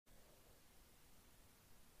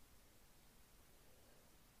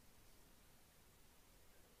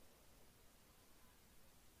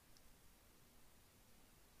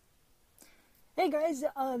Hey guys,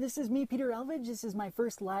 this is me, Peter Elvidge. This is my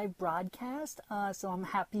first live broadcast, so I'm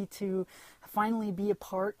happy to finally be a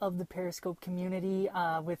part of the Periscope community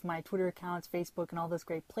with my Twitter accounts, Facebook, and all those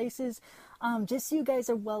great places. Just so you guys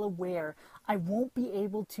are well aware, I won't be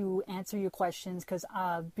able to answer your questions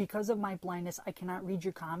because of my blindness, I cannot read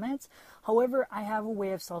your comments. However, I have a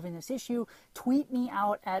way of solving this issue. Tweet me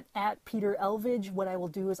out at Peter Elvidge. What I will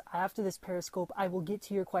do is after this Periscope, I will get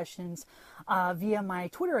to your questions via my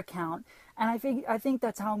Twitter account. And I think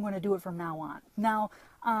that's how I'm going to do it from now on. Now,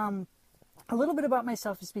 a little bit about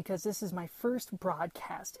myself is because this is my first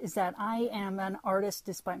broadcast, is that I am an artist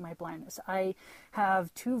despite my blindness. I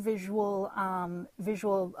have two visual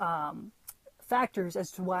factors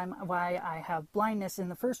as to why I have blindness. And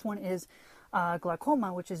the first one is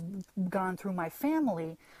glaucoma, which has gone through my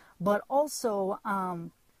family, but also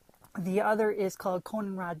the other is called cone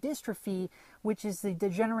and rod dystrophy, which is the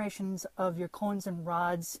degenerations of your cones and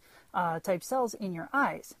rods type cells in your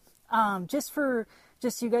eyes. Just so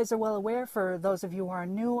you guys are well aware, for those of you who are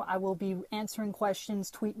new, I will be answering questions.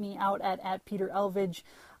 Tweet me out at Peter Elvidge.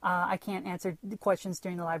 I can't answer the questions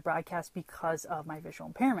during the live broadcast because of my visual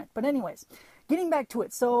impairment. But anyways, getting back to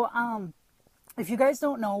it. So if you guys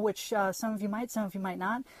don't know, which some of you might, some of you might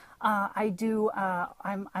not,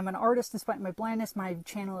 I'm an artist despite my blindness. My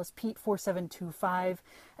channel is Pete4725,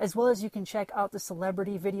 as well as you can check out the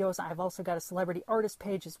celebrity videos. I've also got a celebrity artist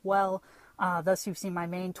page as well. Thus, you've seen my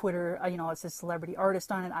main Twitter, it says celebrity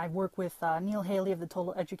artist on it. I work with Neil Haley of the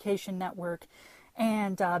Total Education Network.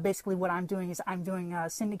 And basically what I'm doing is I'm doing a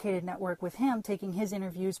syndicated network with him, taking his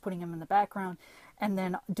interviews, putting them in the background, and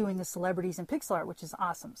then doing the celebrities in pixel art, which is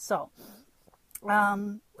awesome. So,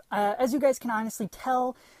 as you guys can honestly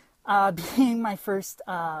tell, being my first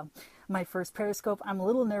Periscope, I'm a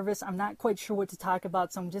little nervous. I'm not quite sure what to talk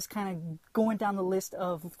about, so I'm just kind of going down the list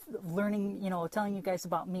of learning, telling you guys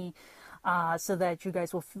about me, so that you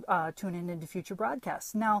guys will tune in into future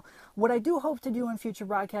broadcasts. Now, what I do hope to do in future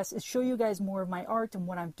broadcasts is show you guys more of my art and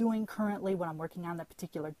what I'm doing currently, what I'm working on that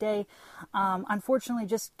particular day. Unfortunately,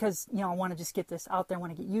 just because, I want to just get this out there, I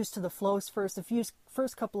want to get used to the flows first. The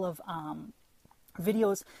first couple of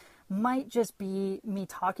videos might just be me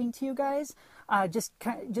talking to you guys, just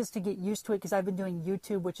to get used to it, because I've been doing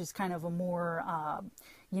YouTube, which is kind of a more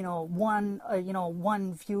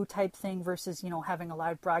one view type thing versus having a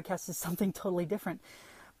live broadcast is something totally different.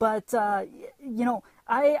 But I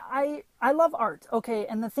love art, okay?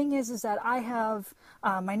 And the thing is that I have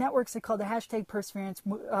my networks are called the hashtag Perseverance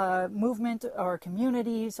movement, or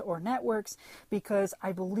communities or networks, because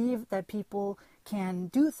I believe that people can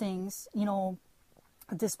do things,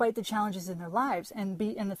 despite the challenges in their lives. And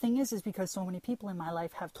the thing is because so many people in my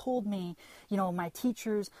life have told me, my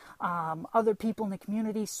teachers, other people in the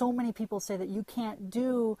community, so many people say that you can't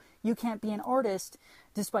be an artist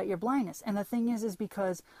despite your blindness. And the thing is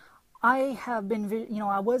because I have been,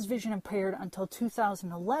 I was vision impaired until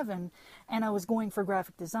 2011, and I was going for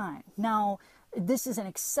graphic design. Now, this is an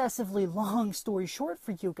excessively long story short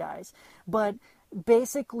for you guys, but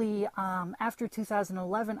basically, after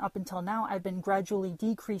 2011 up until now, I've been gradually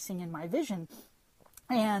decreasing in my vision.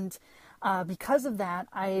 And because of that,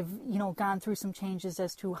 I've, gone through some changes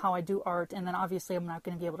as to how I do art. And then obviously I'm not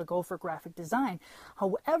going to be able to go for graphic design.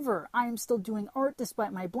 However, I'm still doing art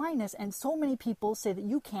despite my blindness. And so many people say that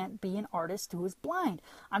you can't be an artist who is blind.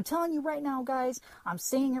 I'm telling you right now, guys, I'm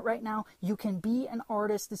saying it right now. You can be an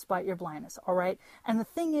artist despite your blindness. All right. And the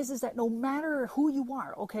thing is that no matter who you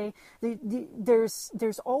are, okay,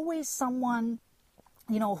 there's always someone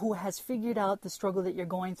who has figured out the struggle that you're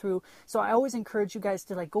going through. So I always encourage you guys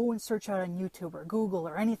to go and search out on YouTube or Google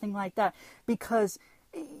or anything like that, because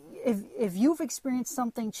if you've experienced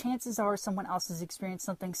something, chances are someone else has experienced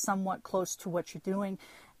something somewhat close to what you're doing,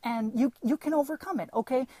 and you can overcome it,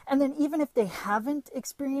 okay? And then even if they haven't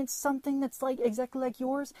experienced something that's exactly like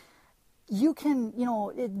yours, you can,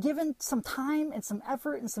 given some time and some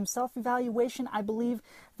effort and some self-evaluation, I believe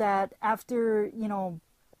that after,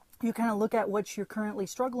 you kind of look at what you're currently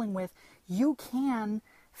struggling with, you can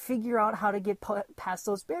figure out how to get past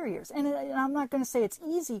those barriers. And I'm not going to say it's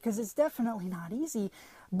easy, because it's definitely not easy,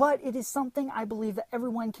 but it is something I believe that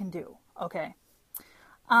everyone can do, okay?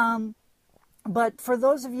 But for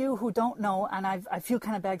those of you who don't know, and I feel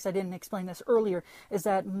kind of bad because I didn't explain this earlier, is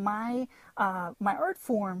that my art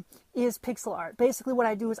form is pixel art. Basically what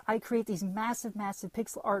I do is I create these massive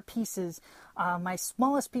pixel art pieces. My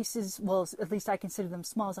smallest pieces, well, at least I consider them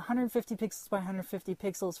small, is 150 pixels by 150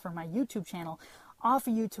 pixels for my YouTube channel. Off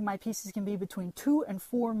of YouTube, my pieces can be between 2 and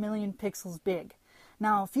 4 million pixels big.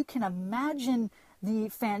 Now, if you can imagine the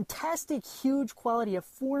fantastic, huge quality of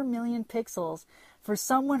 4 million pixels for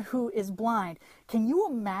someone who is blind, can you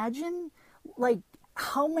imagine like,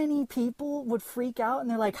 how many people would freak out and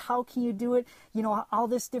they're like, how can you do it? You know, all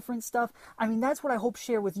this different stuff. I mean, that's what I hope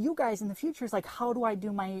share with you guys in the future is like, how do I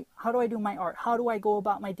do my art? How do I go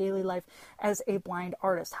about my daily life as a blind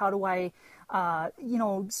artist? How do I,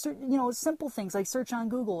 simple things like search on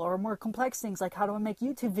Google, or more complex things like how do I make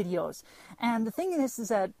YouTube videos? And the thing is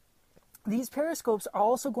that these Periscopes are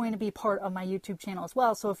also going to be part of my YouTube channel as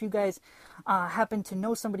well. So if you guys happen to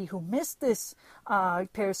know somebody who missed this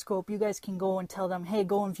Periscope, you guys can go and tell them, hey,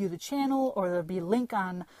 go and view the channel, or there'll be a link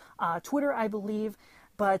on Twitter, I believe.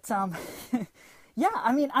 But yeah,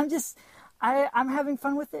 I mean, I'm having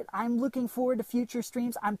fun with it. I'm looking forward to future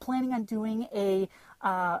streams. I'm planning on doing a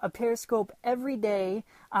Periscope every day,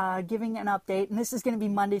 giving an update. And this is going to be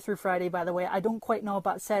Monday through Friday, by the way. I don't quite know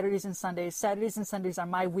about Saturdays and Sundays. Saturdays and Sundays are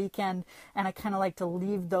my weekend, and I kind of like to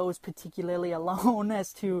leave those particularly alone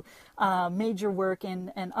as to major work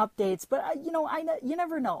and updates. But, you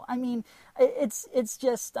never know. I mean, it's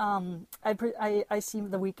just, I see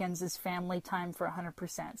the weekends as family time for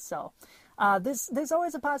 100%. So there's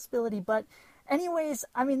always a possibility. But anyways,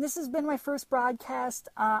 I mean, this has been my first broadcast.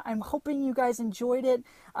 I'm hoping you guys enjoyed it.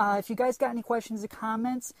 If you guys got any questions or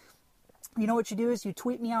comments, you know what you do is you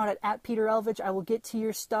tweet me out at Peter Elvidge. I will get to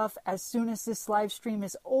your stuff as soon as this live stream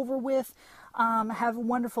is over with. Have a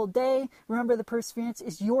wonderful day. Remember, the perseverance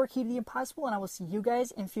is your key to the impossible, and I will see you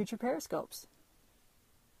guys in future Periscopes.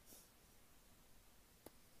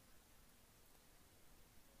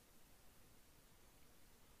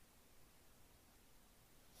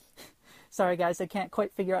 Sorry, guys, I can't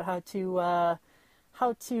quite figure out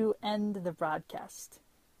how to end the broadcast.